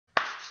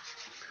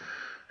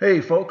Hey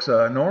folks,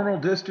 normal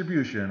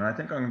distribution. I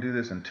think I'm going to do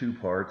this in two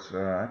parts.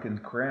 I can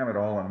cram it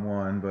all in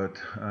one, but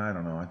I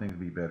don't know. I think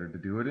it'd be better to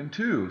do it in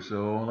two.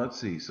 So let's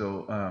see.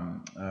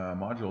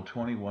 Module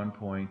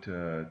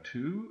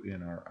 21.2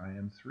 in our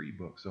IM3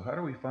 book. So how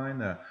do we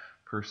find the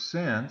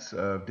percents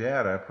of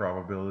data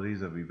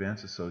probabilities of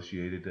events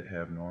associated that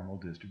have normal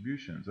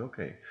distributions?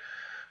 Okay.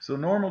 So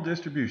normal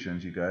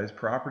distributions, you guys,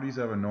 properties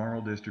of a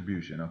normal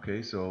distribution.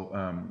 Okay, so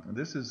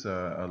this is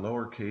a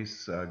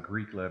lowercase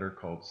Greek letter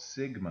called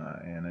sigma,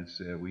 and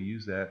we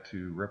use that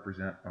to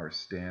represent our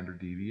standard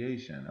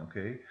deviation.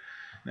 Okay,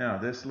 now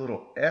this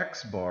little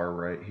X bar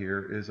right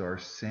here is our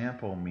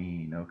sample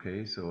mean.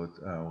 Okay, so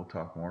we'll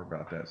talk more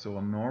about that. So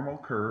a normal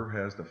curve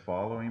has the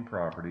following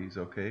properties.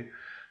 Okay,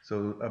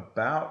 so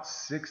about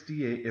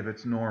 68, if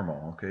it's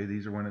normal, okay,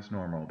 these are when it's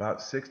normal, about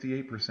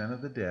 68%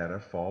 of the data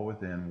fall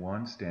within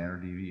one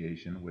standard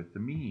deviation with the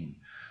mean.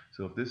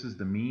 So if this is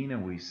the mean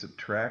and we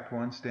subtract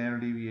one standard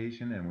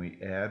deviation and we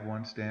add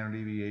one standard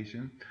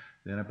deviation,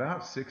 then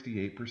about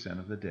 68%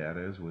 of the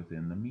data is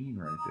within the mean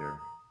right there.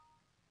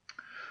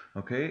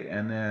 Okay,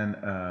 and then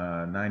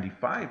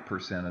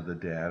 95% of the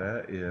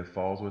data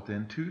falls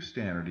within two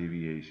standard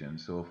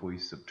deviations. So if we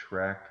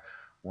subtract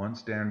one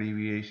standard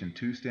deviation,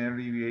 two standard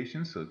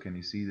deviations, so can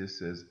you see this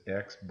says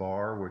X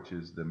bar, which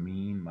is the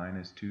mean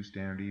minus two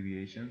standard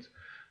deviations.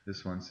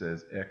 This one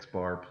says X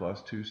bar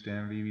plus two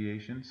standard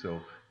deviations,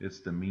 so it's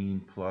the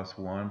mean plus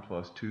one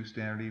plus two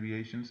standard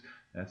deviations.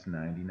 That's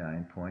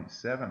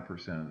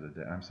 99.7% of the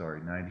data. I'm sorry,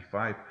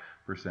 95%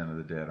 of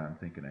the data. I'm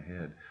thinking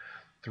ahead.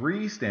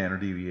 Three standard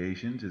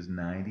deviations is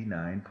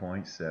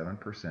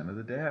 99.7% of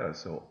the data.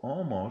 So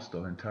almost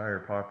the entire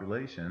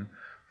population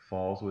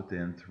falls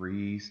within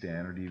three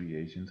standard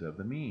deviations of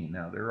the mean.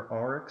 Now there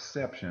are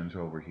exceptions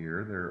over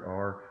here. There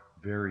are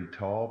very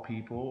tall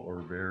people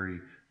or very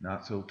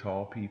not so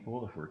tall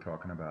people if we're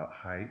talking about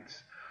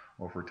heights,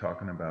 or if we're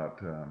talking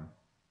about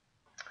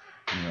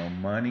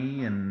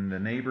money in the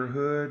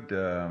neighborhood,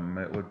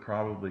 it would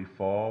probably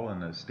fall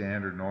in a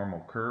standard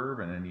normal curve.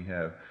 And then you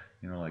have,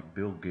 like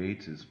Bill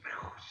Gates is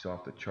he's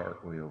off the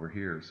chart way over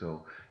here.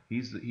 So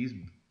he's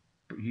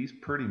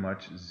pretty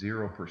much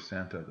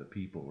 0% of the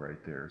people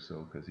right there.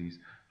 So because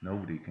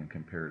nobody can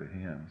compare to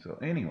him. So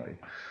anyway,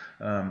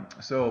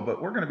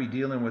 but we're going to be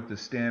dealing with the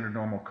standard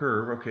normal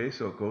curve. Okay,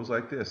 so it goes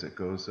like this. It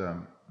goes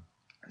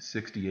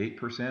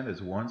 68%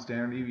 is one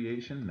standard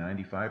deviation,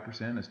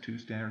 95% is two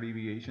standard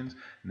deviations,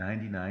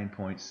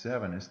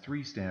 99.7 is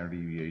three standard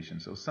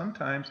deviations. So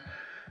sometimes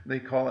they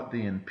call it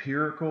the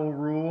empirical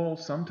rule,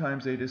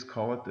 sometimes they just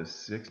call it the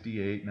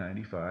 68,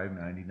 95,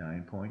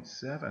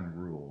 99.7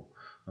 rule.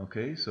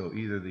 Okay, so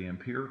either the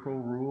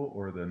empirical rule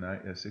or the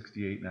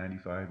 68,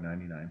 95,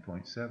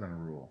 99.7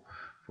 rule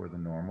for the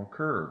normal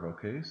curve.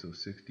 Okay, so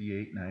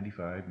 68,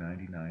 95,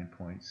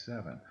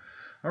 99.7.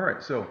 All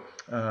right, so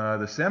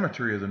the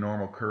symmetry of the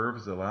normal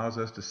curves allows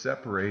us to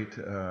separate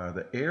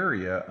the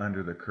area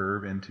under the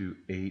curve into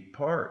 8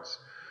 parts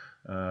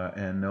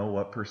and know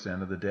what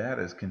percent of the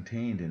data is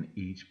contained in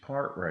each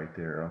part right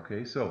there.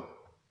 Okay, so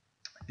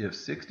if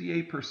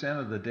 68%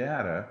 of the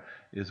data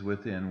is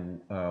within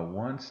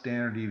one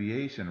standard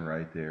deviation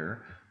right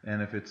there,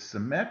 and if it's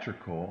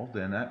symmetrical,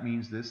 then that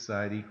means this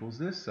side equals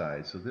this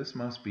side. So this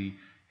must be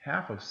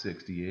half of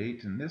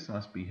 68, and this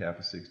must be half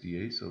of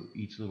 68, so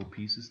each little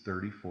piece is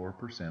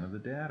 34% of the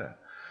data.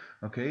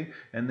 Okay,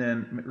 and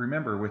then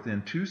remember,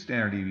 within two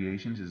standard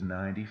deviations is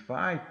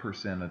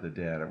 95% of the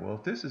data. Well,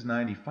 if this is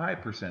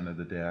 95% of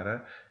the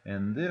data,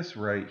 and this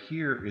right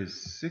here is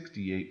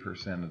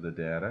 68% of the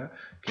data,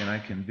 can I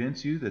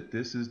convince you that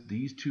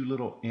these two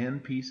little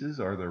n pieces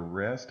are the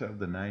rest of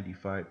the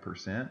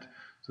 95%?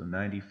 So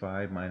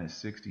 95 minus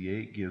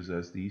 68 gives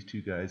us, these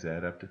two guys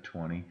add up to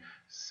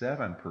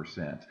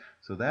 27%.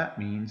 So that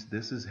means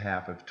this is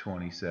half of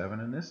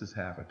 27 and this is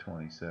half of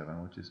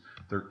 27, which is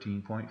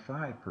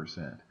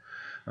 13.5%.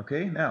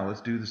 Okay, now let's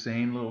do the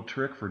same little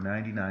trick for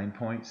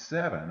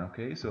 99.7.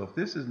 Okay, so if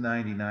this is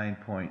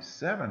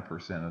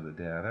 99.7% of the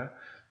data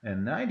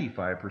and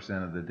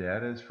 95% of the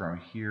data is from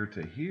here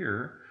to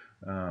here,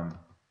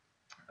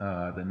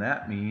 then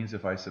that means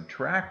if I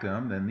subtract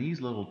them, then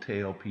these little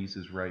tail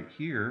pieces right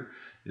here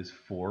is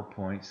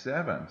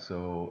 4.7.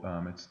 So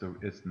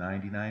it's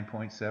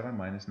 99.7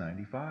 minus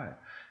 95.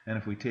 And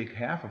if we take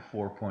half of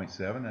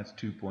 4.7, that's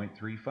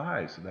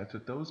 2.35. So that's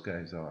what those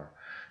guys are.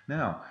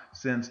 Now,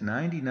 since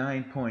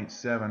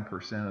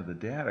 99.7% of the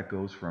data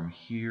goes from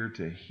here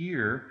to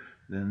here,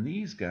 then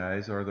these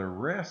guys are the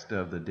rest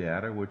of the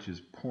data, which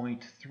is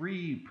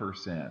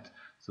 0.3%.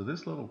 So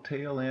this little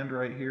tail end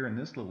right here and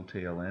this little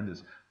tail end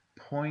is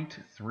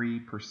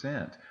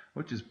 0.3%,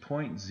 which is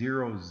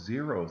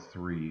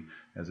 0.003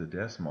 as a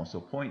decimal.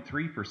 So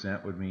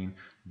 0.3% would mean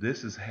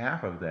this is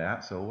half of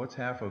that. So what's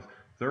half of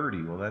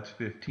 30? Well, that's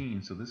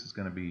 15. So this is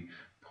going to be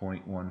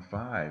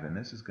 0.15, and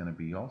this is going to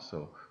be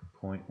also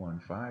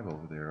 0.15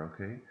 over there.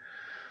 Okay.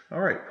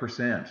 All right,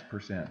 percent.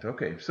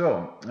 Okay,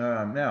 so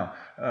now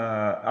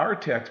our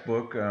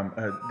textbook,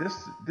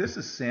 this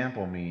is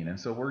sample mean, and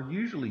so we're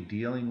usually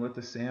dealing with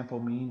the sample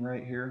mean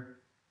right here.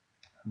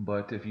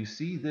 But if you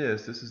see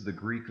this, this is the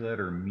Greek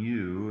letter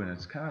mu, and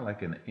it's kind of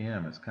like an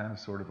M. It's kind of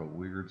sort of a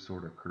weird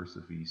sort of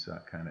cursive-y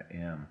kind of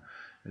M.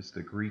 It's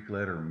the Greek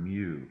letter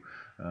mu.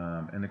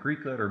 And the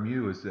Greek letter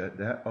mu is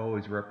that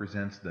always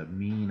represents the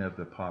mean of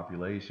the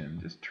population.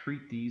 Just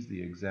treat these the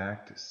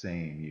exact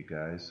same, you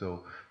guys.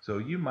 So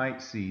you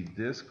might see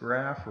this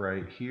graph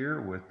right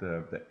here with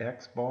the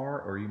X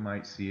bar, or you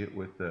might see it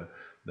with the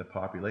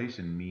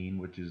population mean,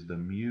 which is the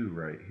mu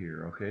right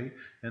here, okay?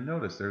 And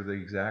notice they're the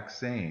exact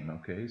same,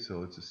 okay?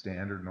 So it's a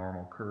standard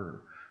normal curve.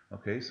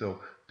 Okay, so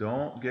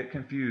don't get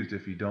confused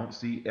if you don't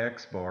see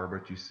X bar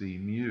but you see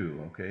mu,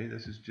 okay?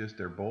 This is just,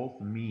 they're both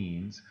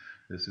means.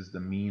 This is the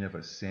mean of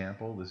a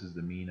sample, this is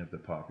the mean of the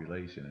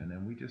population, and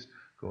then we just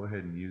go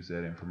ahead and use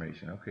that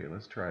information. Okay,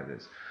 let's try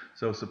this.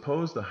 So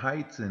suppose the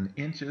heights in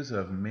inches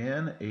of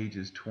men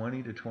ages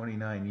 20 to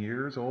 29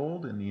 years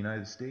old in the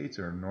United States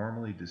are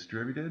normally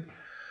distributed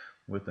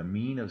with a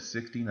mean of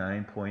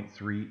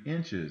 69.3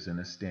 inches and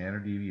a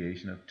standard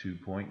deviation of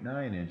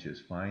 2.9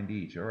 inches. Find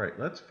each. All right,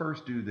 let's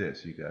first do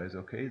this, you guys.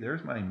 Okay,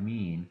 there's my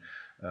mean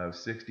of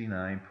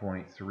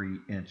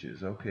 69.3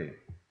 inches. Okay,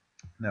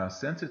 now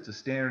since it's a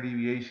standard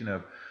deviation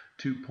of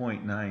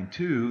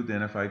 2.92,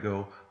 then if I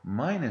go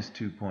minus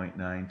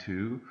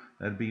 2.92,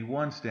 that'd be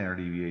one standard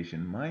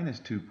deviation. Minus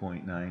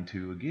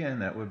 2.92, again,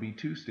 that would be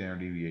two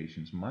standard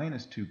deviations.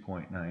 Minus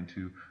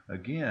 2.92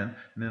 again,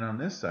 and then on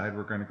this side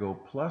we're going to go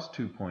plus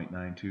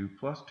 2.92,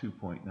 plus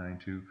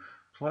 2.92,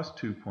 plus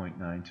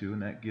 2.92,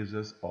 and that gives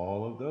us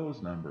all of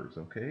those numbers,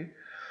 okay?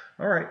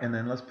 All right, and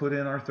then let's put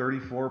in our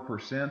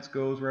 34%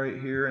 goes right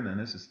here, and then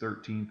this is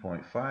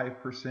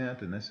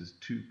 13.5%, and this is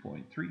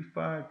 2.35,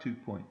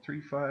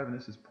 2.35, and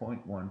this is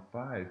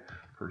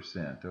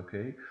 0.15%,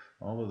 okay?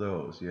 All of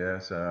those,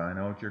 yes, I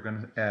know what you're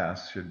going to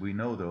ask. Should we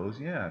know those?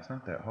 Yeah, it's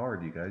not that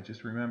hard, you guys.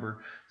 Just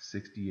remember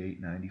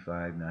 68,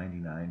 95,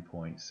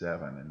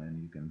 99.7, and then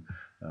you can,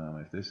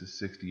 if this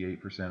is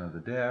 68% of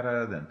the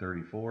data, then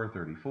 34,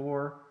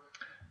 34.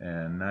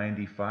 And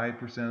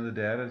 95% of the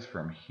data is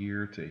from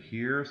here to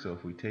here. So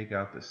if we take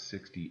out the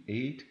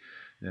 68,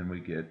 then we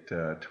get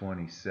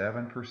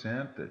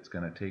 27%. That's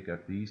going to take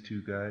up these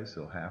two guys,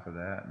 so half of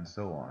that, and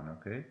so on.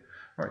 Okay.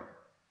 All right.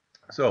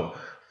 So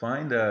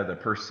find the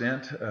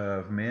percent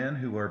of men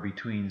who are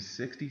between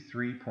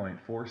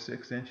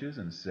 63.46 inches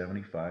and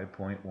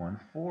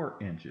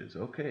 75.14 inches.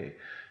 Okay.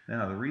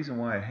 Now the reason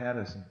why I had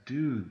us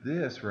do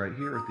this right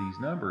here with these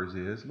numbers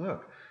is,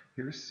 look,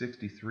 here's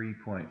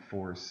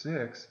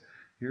 63.46.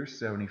 Here's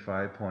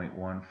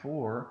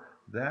 75.14.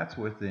 That's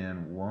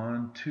within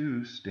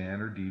 2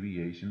 standard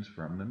deviations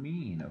from the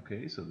mean.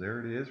 Okay, so there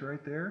it is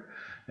right there.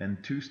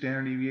 And 2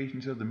 standard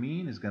deviations of the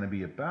mean is going to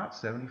be about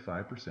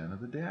 75%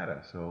 of the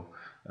data. So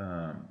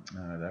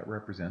that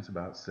represents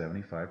about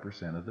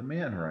 75% of the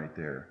men right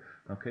there.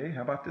 Okay,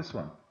 how about this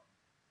one?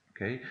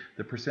 Okay,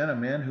 the percent of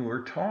men who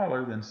are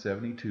taller than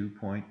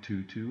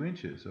 72.22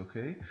 inches.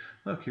 Okay,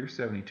 look, here's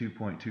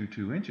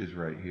 72.22 inches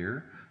right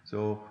here.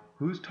 So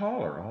who's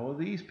taller? All of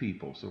these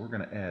people. So we're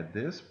going to add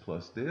this,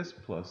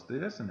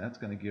 and that's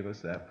going to give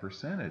us that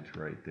percentage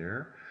right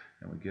there.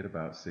 And we get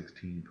about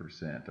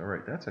 16%. All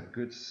right, that's a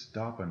good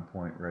stopping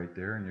point right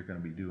there, and you're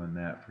going to be doing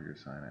that for your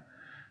assignment.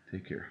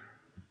 Take care.